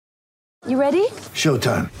You ready?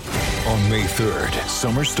 Showtime. On May 3rd,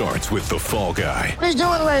 summer starts with The Fall Guy. Let's do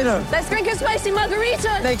it later. Let's drink a spicy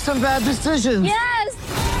margarita. Make some bad decisions. Yes!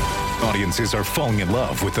 Audiences are falling in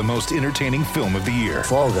love with the most entertaining film of the year.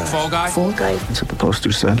 Fall Guy. Fall Guy? Fall guy. That's what the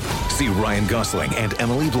poster said. See Ryan Gosling and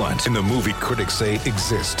Emily Blunt in the movie critics say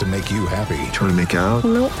exists to make you happy. Trying to make it out?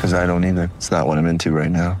 Nope. Because I don't either. It's not what I'm into right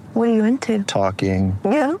now. What are you into? Talking.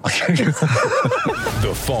 Yeah.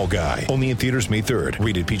 The Fall Guy. Only in theaters May 3rd.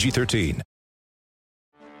 Rated PG-13.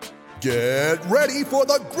 Get ready for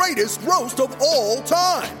the greatest roast of all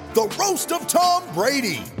time. The Roast of Tom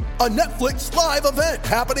Brady. A Netflix live event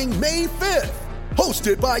happening May 5th.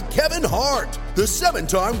 Hosted by Kevin Hart. The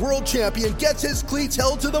 7-time world champion gets his cleats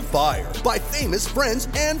held to the fire by famous friends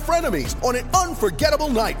and frenemies on an unforgettable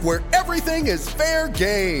night where everything is fair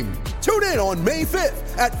game. Tune in on May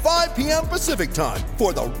 5th at 5 p.m. Pacific time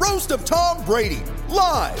for the Roast of Tom Brady.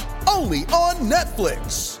 Live only on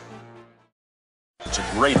Netflix. It's a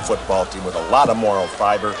great football team with a lot of moral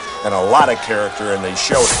fiber and a lot of character, and they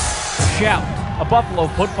showed it. Shout, a Buffalo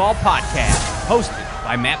football podcast, hosted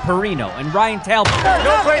by Matt Perino and Ryan Talbot.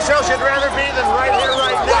 No place else you'd rather be than right here,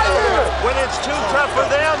 right now. When it's too tough for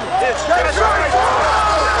them, it's just right.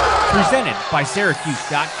 Presented by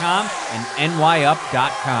Syracuse.com and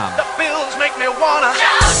NYUp.com. The Bills make me wanna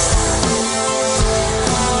shout.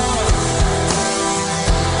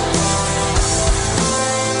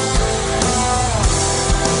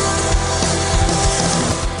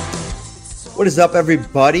 What is up,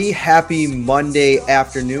 everybody? Happy Monday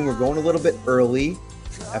afternoon. We're going a little bit early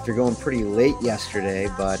after going pretty late yesterday,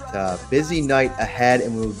 but busy night ahead,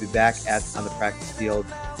 and we'll be back on the practice field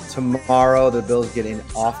tomorrow. The Bills get an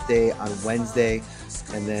off day on Wednesday,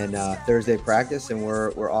 and then Thursday practice, and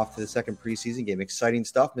we're off to the second preseason game. Exciting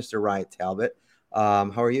stuff, Mr. Ryan Talbot.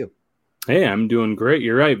 How are you? Hey, I'm doing great.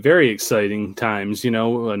 You're right. Very exciting times. You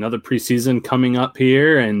know, another preseason coming up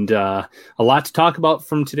here, and a lot to talk about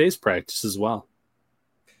from today's practice as well.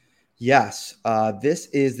 Yes, this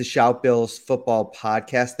is the Shout Bills Football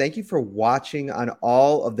Podcast. Thank you for watching on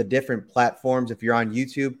all of the different platforms. If you're on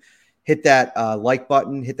YouTube, hit that like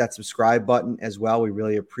button, hit that subscribe button as well. We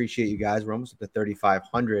really appreciate you guys. We're almost up to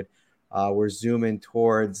 3,500. We're zooming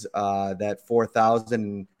towards that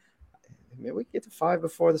 4,000. Maybe we can get to 5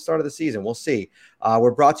 before the start of the season. We'll see. We're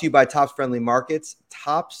brought to you by Tops Friendly Markets,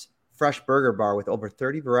 Tops Fresh Burger Bar with over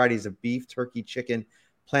 30 varieties of beef, turkey, chicken,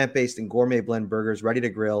 plant-based, and gourmet blend burgers ready to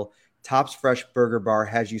grill. Tops Fresh Burger Bar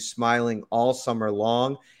has you smiling all summer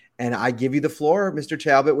long. And I give you the floor, Mr.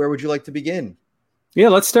 Talbot. Where would you like to begin? Yeah,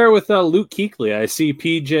 let's start with Luke Kuechly. I see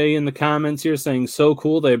PJ in the comments here saying, so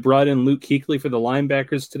cool they brought in Luke Kuechly for the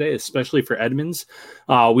linebackers today, especially for Edmonds.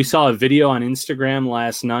 We saw a video on Instagram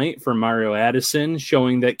last night from Mario Addison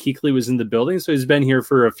showing that Kuechly was in the building, so he's been here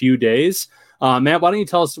for a few days. Matt, why don't you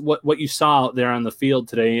tell us what you saw out there on the field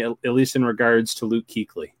today, at least in regards to Luke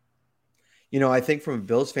Kuechly? You know, I think from a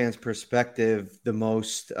Bills fan's perspective, the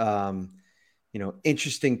most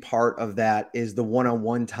interesting part of that is the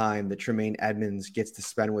one-on-one time that Tremaine Edmonds gets to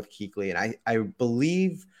spend with Kuechly. And I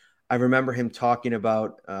believe I remember him talking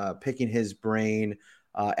about picking his brain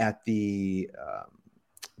at the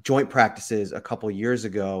joint practices a couple years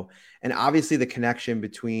ago. And obviously the connection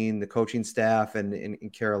between the coaching staff and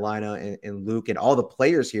Carolina and Luke and all the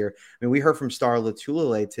players here. I mean, we heard from Star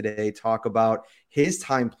Lotulelei today talk about his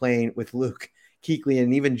time playing with Luke Kuechly,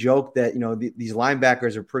 and even joked that, these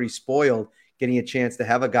linebackers are pretty spoiled getting a chance to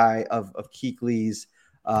have a guy of Kuechly's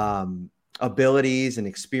abilities and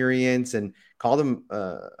experience, and called him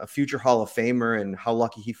a future Hall of Famer, and how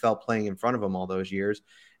lucky he felt playing in front of him all those years.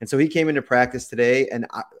 And so he came into practice today, and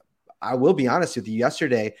I will be honest with you,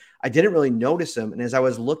 yesterday, I didn't really notice him. And as I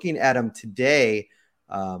was looking at him today,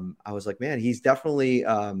 I was like, man, he's definitely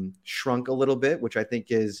shrunk a little bit, which I think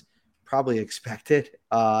is probably expected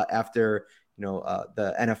after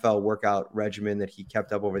the NFL workout regimen that he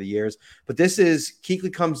kept up over the years. But this is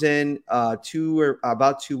Kuechly comes in about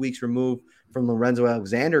 2 weeks removed from Lorenzo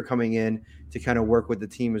Alexander coming in to kind of work with the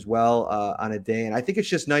team as well on a day. And I think it's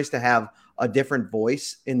just nice to have a different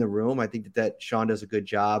voice in the room. I think that Sean does a good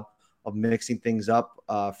job of mixing things up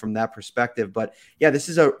from that perspective. But yeah, this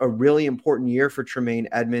is a really important year for Tremaine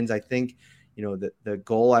Edmonds. I think, the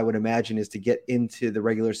goal I would imagine is to get into the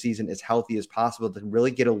regular season as healthy as possible, to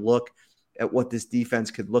really get a look at what this defense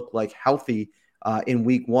could look like healthy in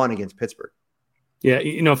week 1 against Pittsburgh.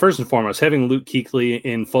 Yeah, first and foremost, having Luke Kuechly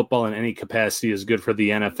in football in any capacity is good for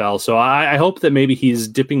the NFL. So I hope that maybe he's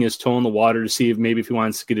dipping his toe in the water to see if he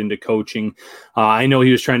wants to get into coaching. I know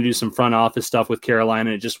he was trying to do some front office stuff with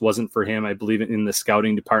Carolina. It just wasn't for him, I believe, in the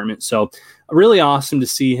scouting department. So really awesome to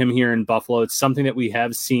see him here in Buffalo. It's something that we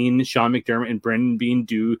have seen Sean McDermott and Brendan Bean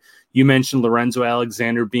do. You mentioned Lorenzo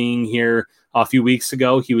Alexander being here a few weeks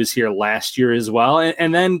ago. He was here last year as well.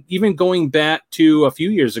 And then even going back to a few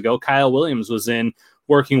years ago, Kyle Williams was in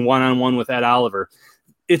working one-on-one with Ed Oliver.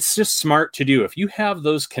 It's just smart to do. If you have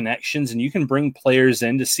those connections and you can bring players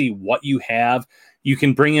in to see what you have, you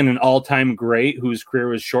can bring in an all-time great whose career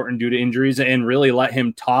was shortened due to injuries and really let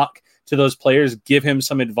him talk to those players, give him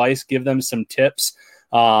some advice, give them some tips.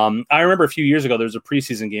 I remember a few years ago, there was a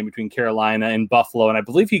preseason game between Carolina and Buffalo, and I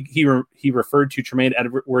believe he referred to Tremaine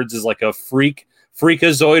Edwards as like a freakazoid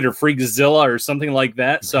or freakzilla or something like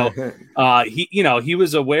that. So he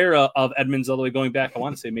was aware of Edmonds all the way going back, I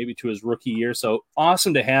want to say maybe to his rookie year. So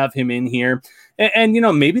awesome to have him in here. And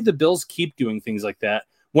maybe the Bills keep doing things like that.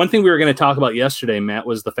 One thing we were going to talk about yesterday, Matt,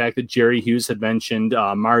 was the fact that Jerry Hughes had mentioned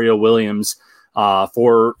Mario Williams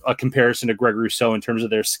for a comparison to Greg Rousseau in terms of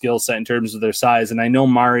their skill set, in terms of their size. And I know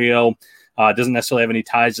Mario doesn't necessarily have any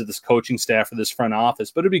ties to this coaching staff or this front office,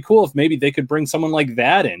 but it'd be cool if maybe they could bring someone like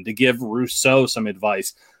that in to give Rousseau some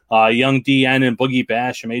advice. Young DN and Boogie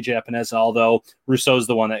Basham, AJ Epinesa, although Rousseau's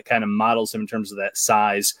the one that kind of models him in terms of that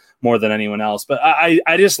size more than anyone else. But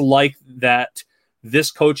I just like that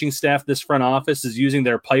this coaching staff, this front office is using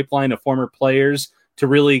their pipeline of former players to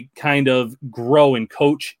really kind of grow and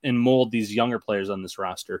coach and mold these younger players on this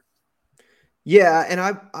roster. Yeah, and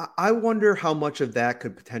I wonder how much of that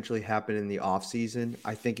could potentially happen in the offseason.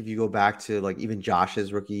 I think if you go back to like even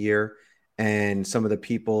Josh's rookie year and some of the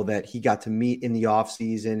people that he got to meet in the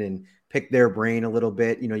offseason and pick their brain a little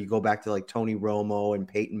bit, you go back to like Tony Romo and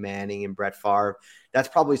Peyton Manning and Brett Favre. That's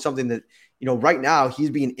probably something that, right now he's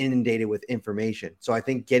being inundated with information. So I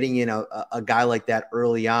think getting in a guy like that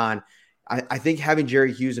early on, I think having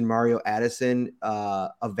Jerry Hughes and Mario Addison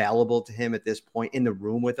available to him at this point in the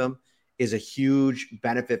room with him is a huge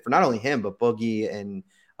benefit for not only him, but Boogie and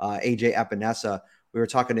AJ Epinesa. We were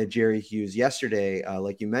talking to Jerry Hughes yesterday,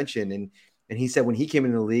 like you mentioned, and he said when he came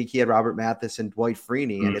into the league, he had Robert Mathis and Dwight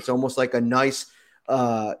Freeney, and it's almost like a nice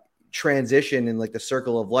transition in like the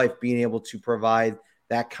circle of life, being able to provide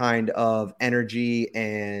that kind of energy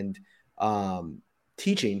and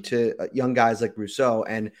teaching to young guys like Rousseau.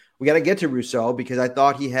 And we got to get to Rousseau because I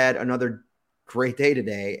thought he had another great day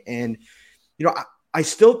today. And, I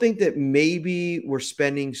still think that maybe we're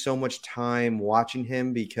spending so much time watching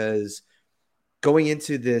him because going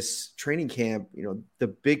into this training camp, the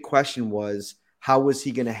big question was, how was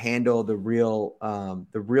he going to handle the real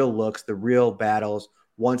looks, the real battles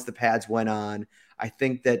once the pads went on? I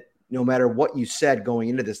think that no matter what you said going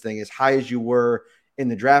into this thing, as high as you were in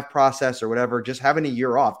the draft process or whatever, just having a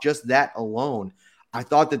year off, just that alone, I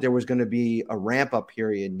thought that there was going to be a ramp up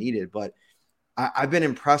period needed, but I've been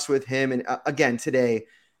impressed with him. And again, today,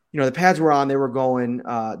 the pads were on, they were going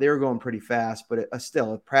pretty fast, but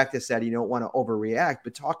still a practice that you don't want to overreact.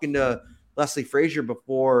 But talking to Leslie Frazier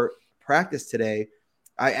before practice today,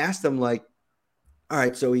 I asked him all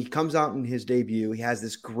right, so he comes out in his debut. He has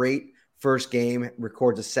this great first game,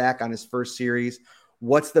 records a sack on his first series.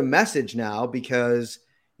 What's the message now? Because,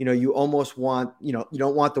 you almost want, you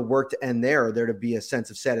don't want the work to end there or there to be a sense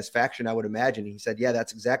of satisfaction, I would imagine. He said, yeah,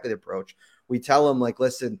 that's exactly the approach. We tell him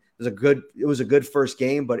listen, it was a good first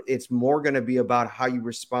game, but it's more going to be about how you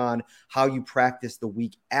respond, how you practice the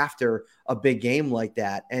week after a big game like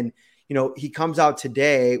that. And, he comes out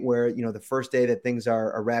today where, the first day that things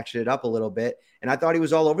are ratcheted up a little bit. And I thought he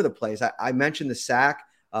was all over the place. I mentioned the sack,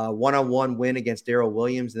 one-on-one win against Darrell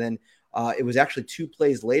Williams. And then it was actually 2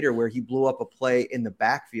 plays later where he blew up a play in the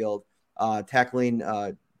backfield, tackling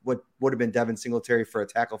what would have been Devin Singletary for a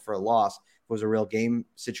tackle for a loss. It was a real game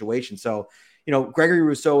situation. So, Gregory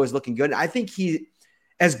Rousseau is looking good. And I think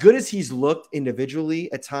as good as he's looked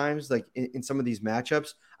individually at times, like in some of these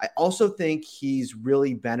matchups, I also think he's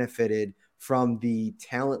really benefited from the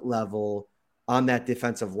talent level on that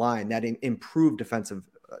defensive line, that improved defensive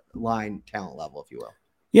line talent level, if you will.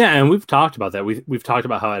 Yeah, and we've talked about that. We've talked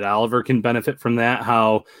about how Ed Oliver can benefit from that,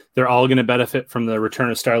 how they're all going to benefit from the return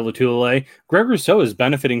of Star Lotulelei. Greg Rousseau is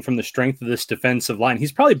benefiting from the strength of this defensive line.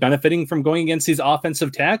 He's probably benefiting from going against these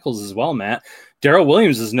offensive tackles as well, Matt. Darrell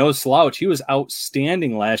Williams is no slouch. He was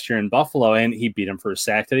outstanding last year in Buffalo, and he beat him for a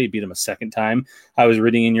sack today. He beat him a second time. I was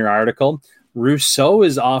reading in your article. Rousseau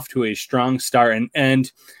is off to a strong start,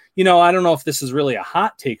 and I don't know if this is really a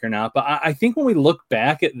hot take or not, but I think when we look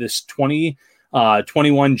back at this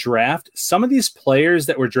 2021 draft, some of these players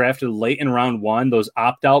that were drafted late in round 1, those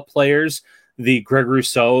opt-out players, the Greg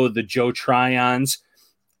Rousseau, the Joe Tryons,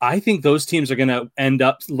 I think those teams are going to end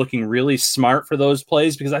up looking really smart for those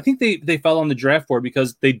plays because I think they fell on the draft board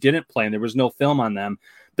because they didn't play and there was no film on them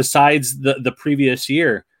besides the previous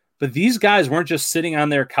year. But these guys weren't just sitting on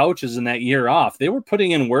their couches in that year off. They were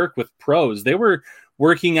putting in work with pros. They were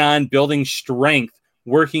working on building strength,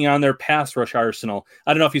 working on their pass rush arsenal.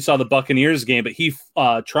 I don't know if you saw the Buccaneers game,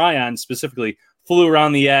 but Tryon specifically flew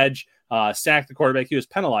around the edge, sacked the quarterback. He was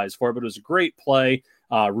penalized for it, but it was a great play.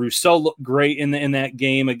 Rousseau looked great in that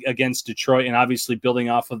game against Detroit, and obviously building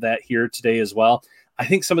off of that here today as well. I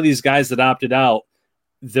think some of these guys that opted out,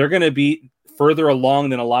 they're going to be further along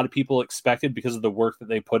than a lot of people expected because of the work that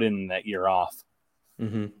they put in that year off.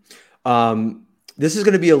 Mm-hmm. This is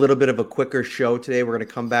going to be a little bit of a quicker show today. We're going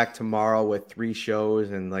to come back tomorrow with 3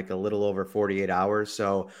 shows in like a little over 48 hours.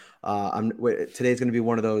 So today's going to be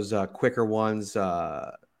one of those quicker ones.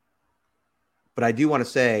 But I do want to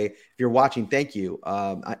say, if you're watching, thank you.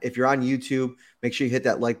 If you're on YouTube, make sure you hit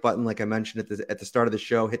that like button. Like I mentioned at the start of the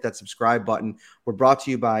show, hit that subscribe button. We're brought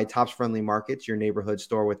to you by Tops Friendly Markets, your neighborhood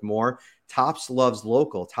store with more. Tops loves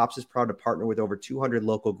local. Tops is proud to partner with over 200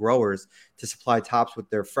 local growers to supply Tops with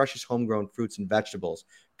their freshest homegrown fruits and vegetables.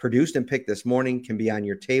 Produced and picked this morning, can be on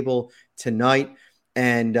your table tonight.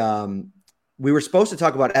 And we were supposed to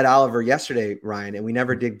talk about Ed Oliver yesterday, Ryan, and we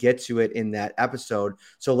never did get to it in that episode.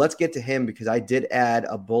 So let's get to him, because I did add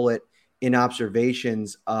a bullet in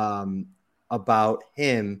observations about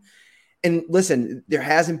him. And listen, there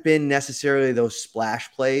hasn't been necessarily those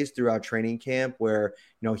splash plays throughout training camp where,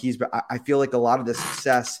 I feel like a lot of the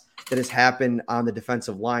success that has happened on the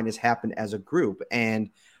defensive line has happened as a group.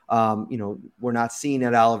 And, we're not seeing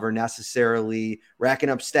Ed Oliver necessarily racking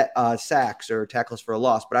up sacks or tackles for a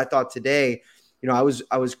loss. But I thought today, I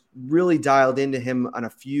was really dialed into him on a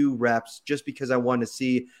few reps just because I wanted to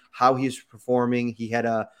see how he's performing. He had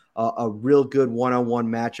a real good one-on-one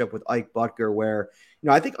matchup with Ike Butker where,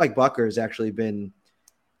 I think Ike Butker has actually been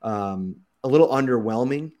a little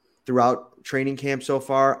underwhelming throughout training camp so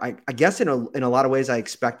far. I guess in a lot of ways I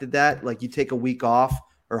expected that. Like, you take a week off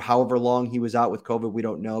or however long he was out with COVID, we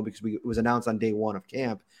don't know, because it was announced on day 1 of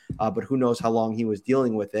camp. But who knows how long he was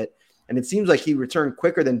dealing with it. And it seems like he returned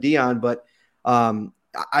quicker than Dion, but I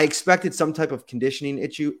expected some type of conditioning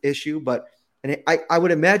issue. But I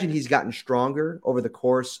would imagine he's gotten stronger over the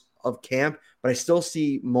course of camp. But I still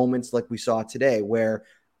see moments like we saw today where,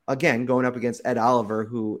 again, going up against Ed Oliver,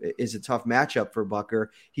 who is a tough matchup for Butker,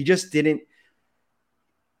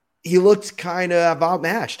 he looked kind of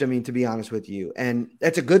outmatched, to be honest with you. And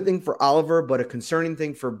that's a good thing for Oliver, but a concerning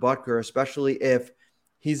thing for Butker, especially if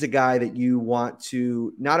he's a guy that you want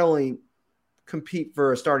to not only compete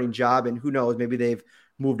for a starting job, and who knows, maybe they've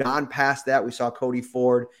moved on past that. We saw Cody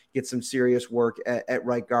Ford get some serious work at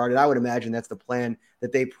right guard, and I would imagine that's the plan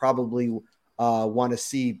that they probably want to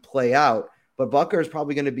see play out. But Butker is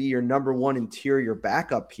probably going to be your number 1 interior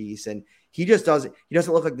backup piece, and he doesn't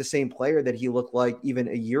look like the same player that he looked like even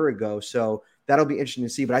a year ago. So that'll be interesting to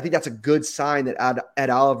see. But I think that's a good sign that Ed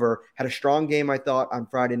Oliver had a strong game, I thought, on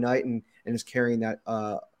Friday night and is carrying that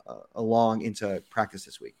along into practice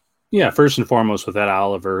this week. Yeah, first and foremost with Ed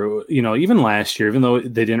Oliver, even last year, even though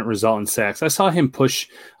they didn't result in sacks, I saw him push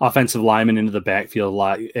offensive linemen into the backfield a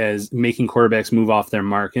lot, as making quarterbacks move off their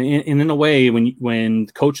mark. And in a way, when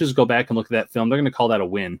coaches go back and look at that film, they're going to call that a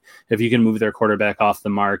win. If you can move their quarterback off the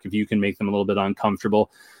mark, if you can make them a little bit uncomfortable.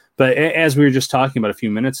 But as we were just talking about a few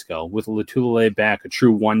minutes ago, with Lotulelei back, a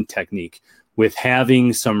true 1 technique, with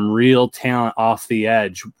having some real talent off the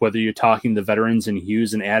edge, whether you're talking the veterans in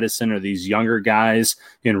Hughes and Addison or these younger guys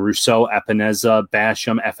in Rousseau, Epineza,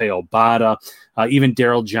 Basham, F.A. Obata, even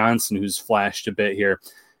Daryl Johnson, who's flashed a bit here.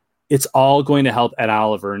 It's all going to help Ed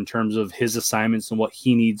Oliver in terms of his assignments and what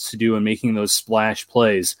he needs to do in making those splash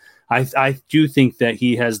plays. I do think that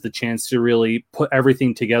he has the chance to really put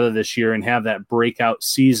everything together this year and have that breakout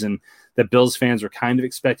season that Bills fans were kind of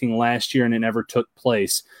expecting last year and it never took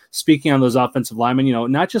place. Speaking on those offensive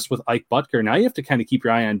linemen, not just with Ike Butker, now you have to kind of keep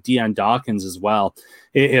your eye on Dion Dawkins as well.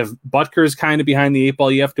 If Butker is kind of behind the 8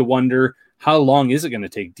 ball, you have to wonder, how long is it going to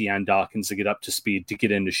take Dion Dawkins to get up to speed, to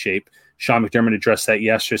get into shape? Sean McDermott addressed that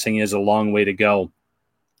yesterday, saying he has a long way to go.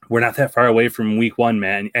 We're not that far away from week 1,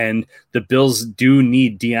 man. And the Bills do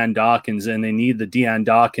need Dion Dawkins, and they need the Dion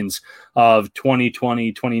Dawkins of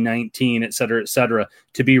 2020, 2019, et cetera,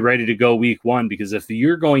 to be ready to go week 1. Because if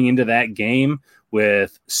you're going into that game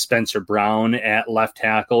with Spencer Brown at left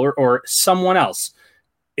tackle or someone else,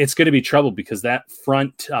 it's going to be trouble, because that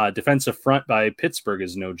defensive front by Pittsburgh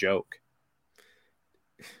is no joke.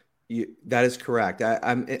 That is correct.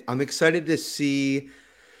 I'm excited to see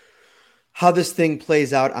how this thing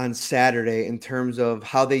plays out on Saturday in terms of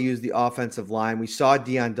how they use the offensive line. We saw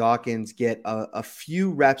Dion Dawkins get a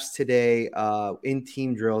few reps today in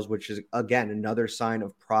team drills, which is, again, another sign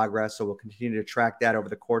of progress. So we'll continue to track that over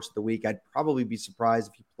the course of the week. I'd probably be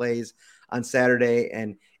surprised if he plays on Saturday.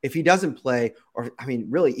 And if he doesn't play, or I mean,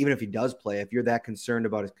 really, even if he does play, if you're that concerned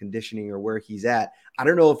about his conditioning or where he's at, I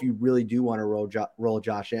don't know if you really do want to roll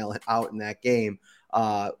Josh Allen out in that game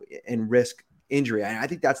and risk injury. I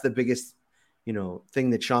think that's the biggest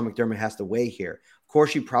thing that Sean McDermott has to weigh here. Of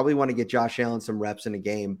course, you probably want to get Josh Allen some reps in a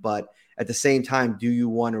game, but at the same time, do you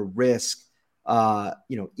want to risk,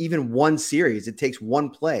 even one series? It takes one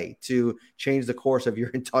play to change the course of your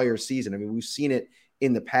entire season. I mean, we've seen it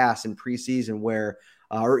in the past in preseason where,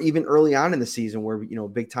 or even early on in the season where,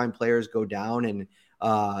 big time players go down. And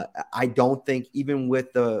I don't think even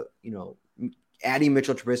with the, adding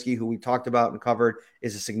Mitchell Trubisky, who we talked about and covered,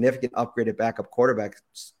 is a significant upgrade at backup quarterback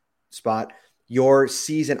spot, your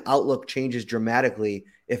season outlook changes dramatically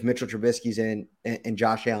if Mitchell Trubisky's in and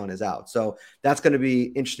Josh Allen is out. So that's going to be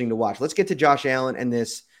interesting to watch. Let's get to Josh Allen and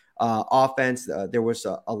this offense. There was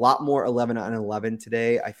a lot more 11 on 11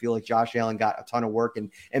 today. I feel like Josh Allen got a ton of work, and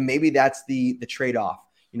maybe that's the trade-off.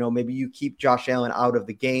 Maybe you keep Josh Allen out of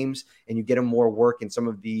the games and you get him more work in some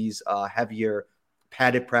of these heavier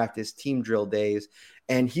padded practice team drill days.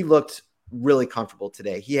 And he looked really comfortable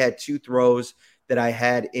today. He had 2 throws that I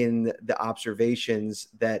had in the observations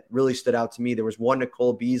that really stood out to me. There was one to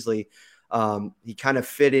Cole Beasley. He kind of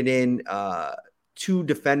fitted in 2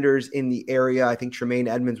 defenders in the area. I think Tremaine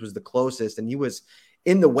Edmonds was the closest, and he was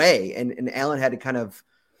in the way. And Allen had to kind of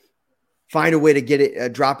find a way to get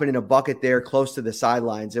it, drop it in a bucket there close to the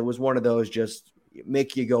sidelines. It was one of those just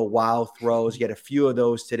make you go wow throws. You had a few of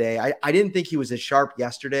those today. I didn't think he was as sharp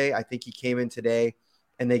yesterday. I think he came in today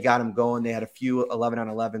and they got him going. They had a few 11 on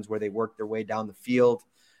 11s where they worked their way down the field.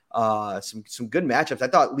 Some good matchups. I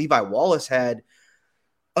thought Levi Wallace had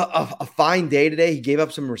a fine day today. He gave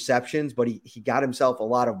up some receptions, but he got himself a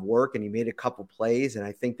lot of work and he made a couple plays. And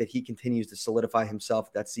I think that he continues to solidify himself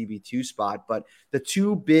at that CB2 spot. But the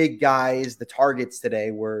 2 big guys, the targets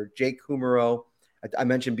today, were Jake Kumerow. I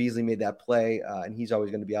mentioned Beasley made that play, and he's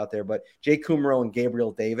always going to be out there. But Jake Kumerow and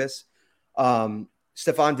Gabriel Davis.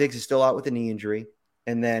 Stephon Diggs is still out with a knee injury.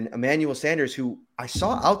 And then Emmanuel Sanders, who I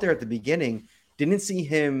saw out there at the beginning, didn't see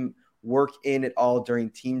him work in at all during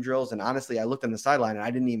team drills. And honestly, I looked on the sideline and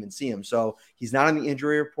I didn't even see him. So he's not on the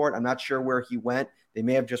injury report. I'm not sure where he went. They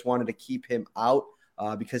may have just wanted to keep him out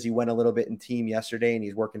because he went a little bit in team yesterday and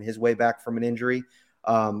he's working his way back from an injury.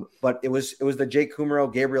 But it was the Jake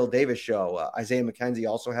Kumerow, Gabriel Davis show. Isaiah McKenzie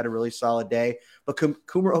also had a really solid day, but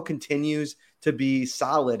Kumerow continues to be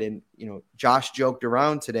solid. And, Josh joked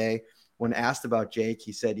around today when asked about Jake.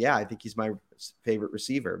 He said, yeah, I think he's my favorite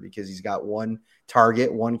receiver because he's got 1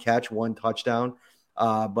 target, 1 catch, 1 touchdown.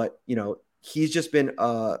 But he's just been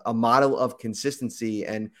a model of consistency.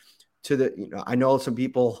 And I know some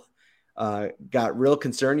people got real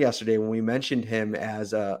concerned yesterday when we mentioned him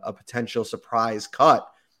as a potential surprise cut.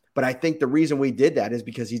 But I think the reason we did that is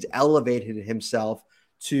because he's elevated himself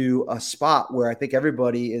to a spot where I think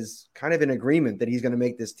everybody is kind of in agreement that he's going to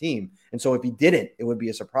make this team. And so if he didn't, it would be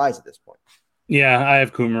a surprise at this point. Yeah, I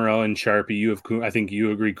have Kumerow and Sharpie. I think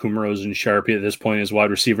you agree Kumerow's and Sharpie at this point is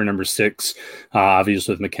wide receiver number 6,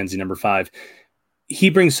 obviously with McKenzie number 5.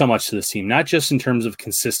 He brings so much to this team, not just in terms of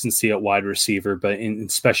consistency at wide receiver, but in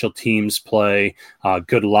special teams play,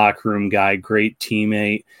 good locker room guy, great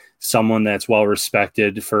teammate, someone that's well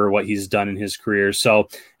respected for what he's done in his career. So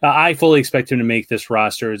I fully expect him to make this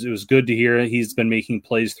roster. It was good to hear he's been making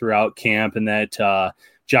plays throughout camp and that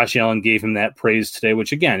Josh Allen gave him that praise today,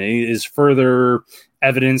 which again is further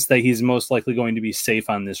evidence that he's most likely going to be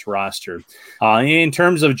safe on this roster. In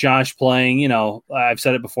terms of Josh playing, I've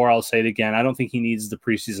said it before, I'll say it again. I don't think he needs the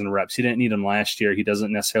preseason reps. He didn't need them last year. He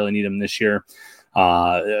doesn't necessarily need them this year.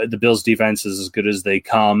 The Bills defense is as good as they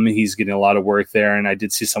come. He's getting a lot of work there. And I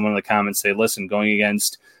did see someone in the comments say, listen, going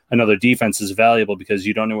against another defense is valuable because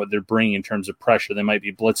you don't know what they're bringing in terms of pressure. They might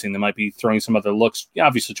be blitzing. They might be throwing some other looks,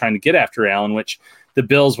 obviously trying to get after Allen, which the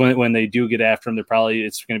Bills, when they do get after him,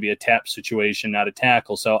 it's going to be a tap situation, not a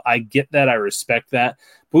tackle. So I get that. I respect that.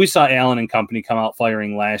 But we saw Allen and company come out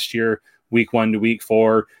firing last year, week 1 to week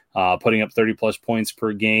 4, putting up 30-plus points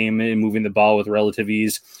per game and moving the ball with relative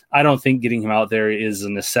ease. I don't think getting him out there is a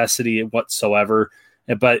necessity whatsoever.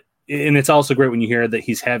 And it's also great when you hear that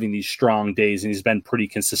he's having these strong days, and he's been pretty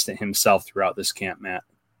consistent himself throughout this camp, Matt.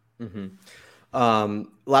 Mm-hmm. A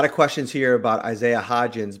lot of questions here about Isaiah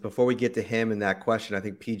Hodgins. Before we get to him and that question, I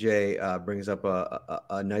think PJ brings up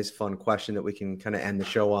a nice, fun question that we can kind of end the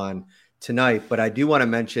show on tonight. But I do want to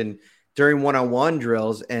mention during one-on-one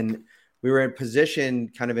drills, and we were in position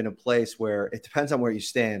kind of in a place where it depends on where you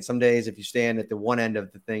stand. Some days, if you stand at the one end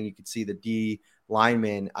of the thing, you could see the D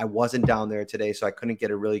linemen. I wasn't down there today, so I couldn't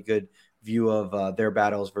get a really good view of their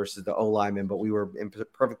battles versus the O linemen, but we were in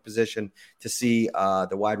perfect position to see the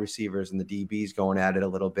wide receivers and the DBs going at it a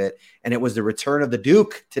little bit. And it was the return of the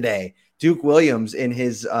Duke today, Duke Williams in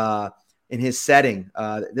his setting.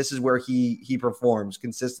 This is where he performs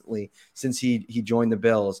consistently since he joined the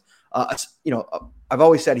Bills. I've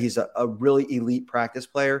always said he's a really elite practice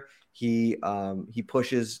player. He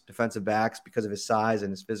pushes defensive backs because of his size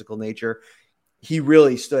and his physical nature. He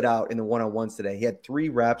really stood out in the one-on-ones today. He had 3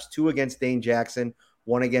 reps, 2 against Dane Jackson,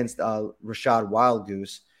 1 against Rashad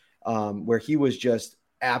Wildgoose, where he was just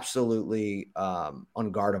absolutely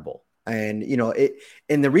unguardable. And,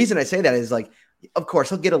 and the reason I say that is, like, of course,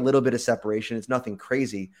 he'll get a little bit of separation. It's nothing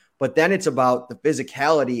crazy. But then it's about the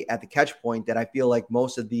physicality at the catch point that I feel like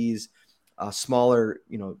most of these smaller,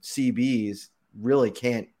 CBs really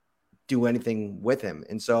can't do anything with him.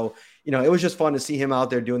 And so, it was just fun to see him out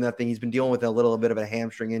there doing that thing. He's been dealing with a little bit of a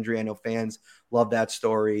hamstring injury. I know fans love that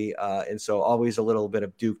story. And so always a little bit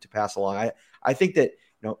of Duke to pass along. I think that,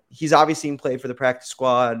 he's obviously in play for the practice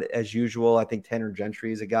squad as usual. I think Tanner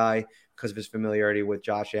Gentry is a guy, because of his familiarity with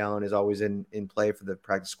Josh Allen, is always in play for the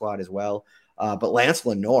practice squad as well. But Lance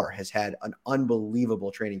Lenore has had an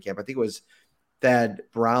unbelievable training camp. I think it was Thad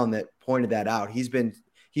Brown that pointed that out. He's been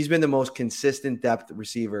the most consistent depth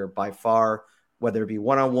receiver by far, whether it be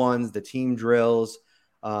one-on-ones, the team drills.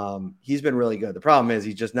 He's been really good. The problem is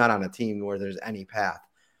he's just not on a team where there's any path.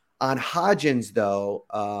 On Hodgins, though,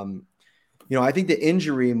 I think the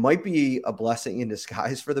injury might be a blessing in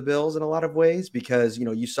disguise for the Bills in a lot of ways, because,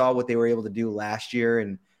 you saw what they were able to do last year.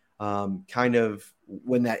 And kind of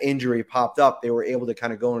when that injury popped up, they were able to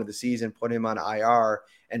kind of go into the season, put him on IR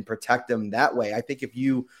and protect him that way. I think if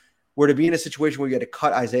you were to be in a situation where you had to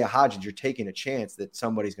cut Isaiah Hodgins, you're taking a chance that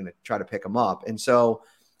somebody's going to try to pick him up. And so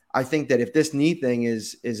I think that if this knee thing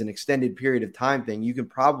is an extended period of time thing, you can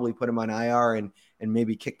probably put him on IR and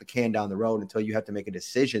maybe kick the can down the road until you have to make a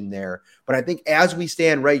decision there. But I think as we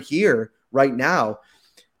stand right here, right now,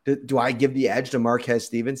 do I give the edge to Marquez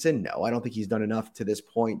Stevenson? No, I don't think he's done enough to this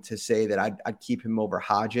point to say that I'd keep him over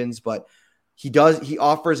Hodgins, but he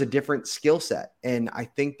offers a different skill set. And I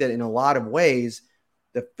think that in a lot of ways,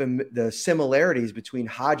 the similarities between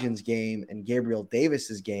Hodgins' game and Gabriel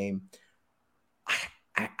Davis's game,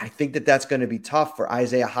 I think that's going to be tough for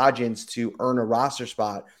Isaiah Hodgins to earn a roster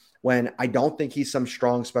spot, when I don't think he's some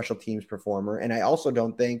strong special teams performer. And I also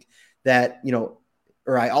don't think that,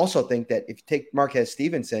 I also think that if you take Marquez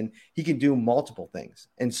Stevenson, he can do multiple things.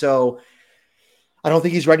 And so I don't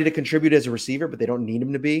think he's ready to contribute as a receiver, but they don't need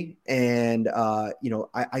him to be. And,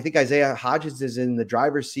 I think Isaiah Hodgins is in the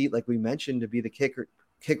driver's seat, like we mentioned, to be the kick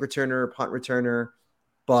returner, punt returner.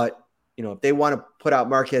 But, if they want to put out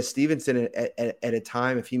Marquez Stevenson at a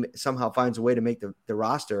time, if he somehow finds a way to make the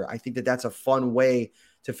roster, I think that's a fun way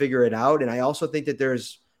to figure it out. And I also think that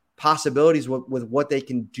there's possibilities with what they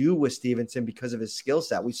can do with Stevenson because of his skill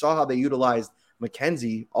set. We saw how they utilized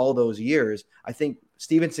McKenzie all those years. I think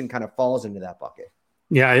Stevenson kind of falls into that bucket.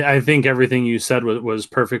 Yeah, I think everything you said was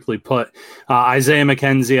perfectly put. Isaiah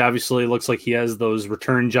McKenzie obviously looks like he has those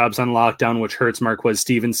return jobs on lockdown, which hurts Marquez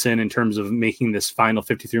Stevenson in terms of making this final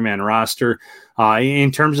 53-man roster.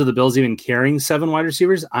 In terms of the Bills even carrying 7 wide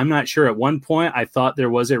receivers, I'm not sure. At one point, I thought there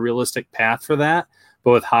was a realistic path for that.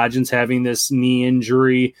 But with Hodgins having this knee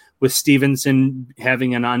injury, with Stevenson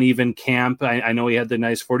having an uneven camp, I know he had the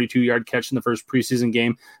nice 42-yard catch in the first preseason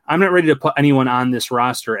game. I'm not ready to put anyone on this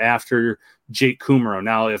roster after Jake Kumaro.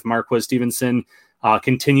 Now, if Marquez Stevenson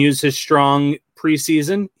continues his strong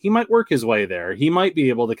preseason, he might work his way there. He might be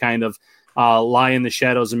able to kind of lie in the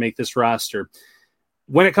shadows and make this roster.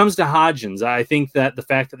 When it comes to Hodgins, I think that the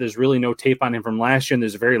fact that there's really no tape on him from last year and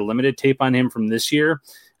there's very limited tape on him from this year,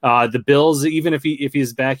 the Bills, even if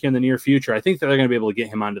he's back here in the near future, I think that they're going to be able to get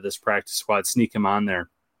him onto this practice squad, sneak him on there.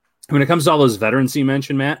 When it comes to all those veterans you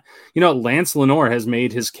mentioned, Matt, Lance Lenore has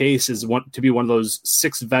made his case to be one of those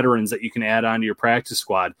 6 veterans that you can add onto your practice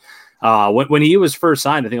squad. When he was first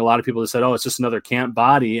signed, I think a lot of people have said, oh, it's just another camp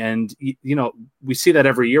body. And, we see that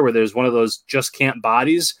every year where there's one of those just camp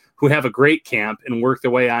bodies who have a great camp and work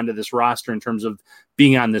their way onto this roster in terms of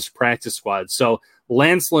being on this practice squad. So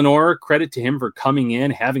Lance Lenore, credit to him for coming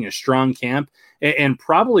in, having a strong camp, and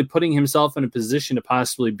probably putting himself in a position to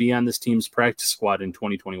possibly be on this team's practice squad in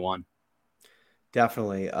 2021.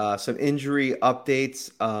 Definitely. Some injury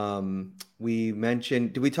updates. We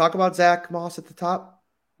mentioned, did we talk about Zach Moss at the top?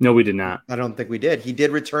 No, we did not. I don't think we did. He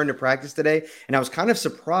did return to practice today, and I was kind of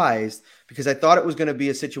surprised because I thought it was going to be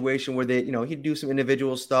a situation where he'd do some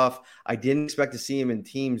individual stuff. I didn't expect to see him in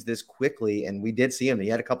teams this quickly, and we did see him. He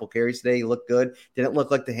had a couple carries today. He looked good. Didn't look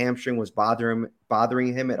like the hamstring was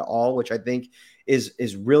bothering him at all, which I think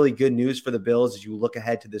is really good news for the Bills as you look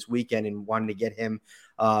ahead to this weekend and wanting to get him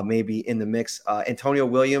maybe in the mix. Antonio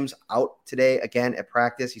Williams out today again at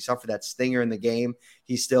practice. He suffered that stinger in the game.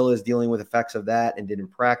 He still is dealing with effects of that and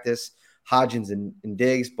didn't practice. Hodgins and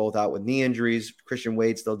Diggs both out with knee injuries. Christian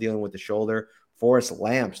Wade still dealing with the shoulder. Forrest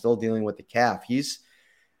Lamp still dealing with the calf.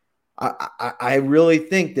 I really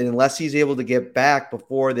think that unless he's able to get back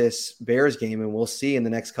before this Bears game, and we'll see in the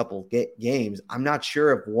next couple games, I'm not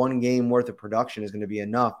sure if one game worth of production is going to be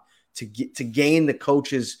enough to gain the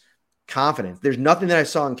coach's confidence. There's nothing that I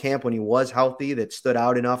saw in camp when he was healthy that stood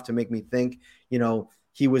out enough to make me think,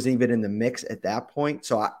 he was even in the mix at that point.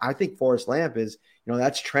 So I think Forrest Lamp is,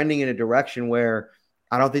 that's trending in a direction where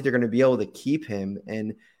I don't think they're going to be able to keep him.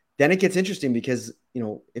 And then it gets interesting because,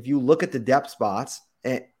 if you look at the depth spots,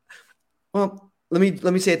 well, let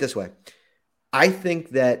me say it this way. I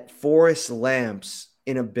think that Forrest Lamp's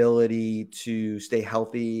inability to stay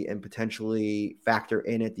healthy and potentially factor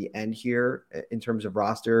in at the end here in terms of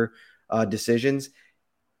roster decisions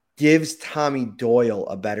gives Tommy Doyle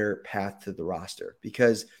a better path to the roster.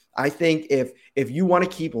 Because I think if you want to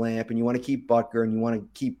keep Lamp and you want to keep Butker and you want to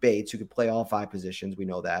keep Bates, who could play all 5 positions, we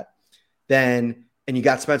know that, and you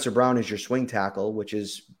got Spencer Brown as your swing tackle, which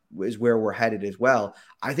is where we're headed as well.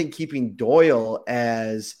 I think keeping Doyle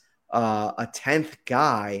as a 10th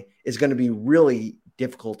guy is going to be really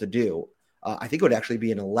difficult to do. I think it would actually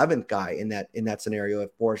be an 11th guy in that scenario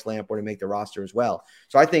if Forrest Lamp were to make the roster as well.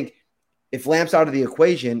 So I think if Lamp's out of the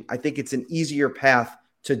equation, I think it's an easier path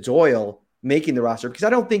to Doyle making the roster because I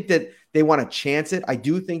don't think that they want to chance it. I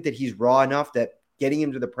do think that he's raw enough that getting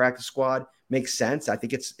him to the practice squad makes sense. I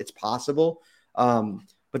think it's possible.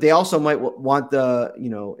 But they also might want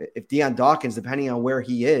if Deion Dawkins, depending on where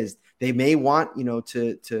he is, they may want,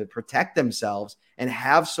 to protect themselves and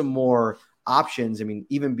have some more options. I mean,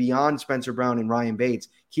 even beyond Spencer Brown and Ryan Bates,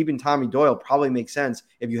 keeping Tommy Doyle probably makes sense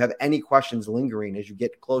if you have any questions lingering as you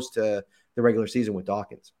get close to the regular season with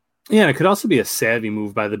Dawkins. Yeah, it could also be a savvy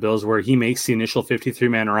move by the Bills where he makes the initial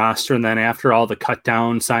 53-man roster, and then after all the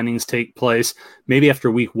cut-down signings take place, maybe after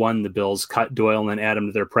week 1, the Bills cut Doyle and then add him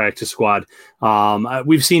to their practice squad.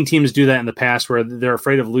 We've seen teams do that in the past where they're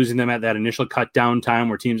afraid of losing them at that initial cut-down time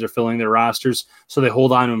where teams are filling their rosters, so they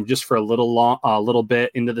hold on to him just for a little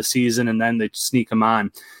bit into the season, and then they sneak him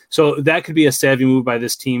on. So that could be a savvy move by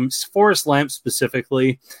this team. Forrest Lamp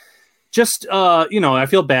specifically, just, I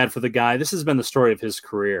feel bad for the guy. This has been the story of his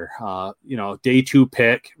career. Day 2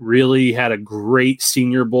 pick, really had a great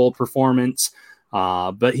Senior Bowl performance,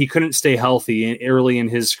 but he couldn't stay healthy early in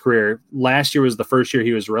his career. Last year was the first year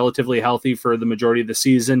he was relatively healthy for the majority of the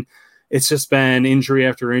season. It's just been injury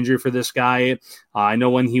after injury for this guy. I know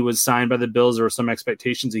when he was signed by the Bills, there were some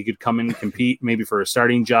expectations he could come in and compete maybe for a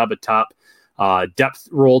starting job at top depth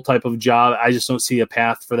role type of job. I just don't see a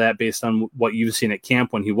path for that based on what you've seen at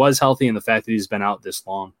camp when he was healthy and the fact that he's been out this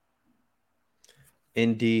long.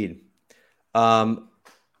 Indeed.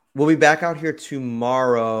 We'll be back out here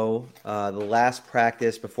tomorrow, the last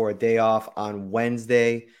practice before a day off on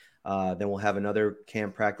Wednesday. Then we'll have another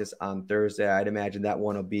camp practice on Thursday. I'd imagine that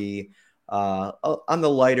one will be on the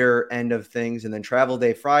lighter end of things. And then travel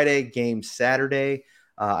day Friday, game Saturday.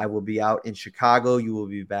 I will be out in Chicago. You will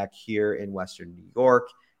be back here in Western New York,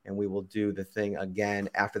 and we will do the thing again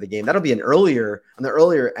after the game. That'll be on the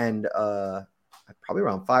earlier end, probably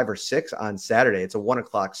around 5 or 6 on Saturday. It's a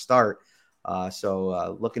 1:00 start.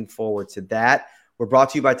 So looking forward to that. We're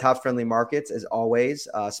brought to you by Tops Friendly Markets. As always,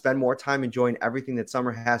 spend more time enjoying everything that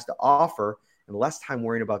summer has to offer and less time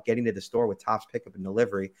worrying about getting to the store with Tops Pickup and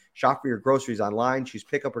Delivery. Shop for your groceries online. Choose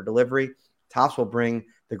pickup or delivery. Tops will bring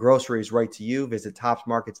the groceries right to you. Visit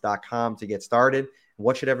topsmarkets.com to get started.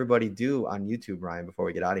 What should everybody do on YouTube, Ryan, before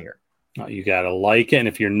we get out of here? You got to like it. And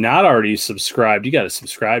if you're not already subscribed, you got to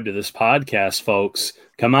subscribe to this podcast, folks.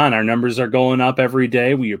 Come on. Our numbers are going up every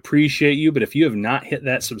day. We appreciate you. But if you have not hit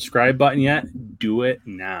that subscribe button yet, do it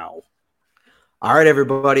now. All right,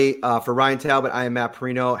 everybody. For Ryan Talbot, I am Matt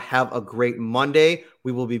Perino. Have a great Monday.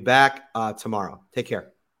 We will be back tomorrow. Take care.